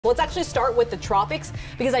Let's actually start with the tropics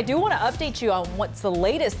because I do want to update you on what's the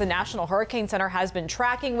latest the National Hurricane Center has been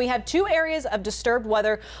tracking. We have two areas of disturbed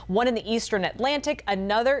weather, one in the eastern Atlantic,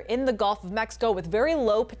 another in the Gulf of Mexico with very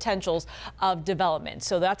low potentials of development.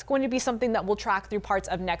 So that's going to be something that we'll track through parts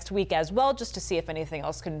of next week as well, just to see if anything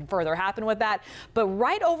else can further happen with that. But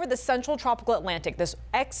right over the central tropical Atlantic, this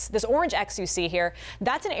orange X you see here,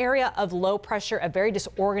 that's an area of low pressure, a very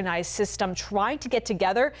disorganized system trying to get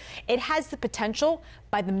together. It has the potential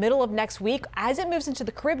by the middle of next week, as it moves into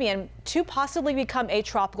the Caribbean, to possibly become a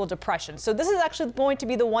tropical depression. So this is actually going to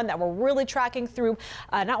be the one that we're really tracking through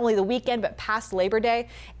not only the weekend, but past Labor Day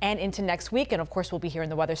and into next week. And of course, we'll be here in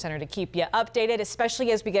the Weather Center to keep you updated,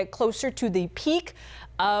 especially as we get closer to the peak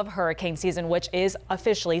of hurricane season, which is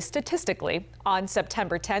officially, statistically, on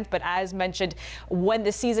September 10th. But as mentioned, when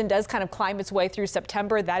the season does kind of climb its way through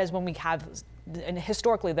September, that is when we have and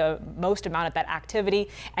historically the most amount of that activity,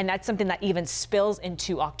 and that's something that even spills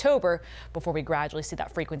into October before we gradually see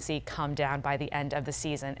that frequency come down by the end of the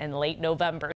season in late November.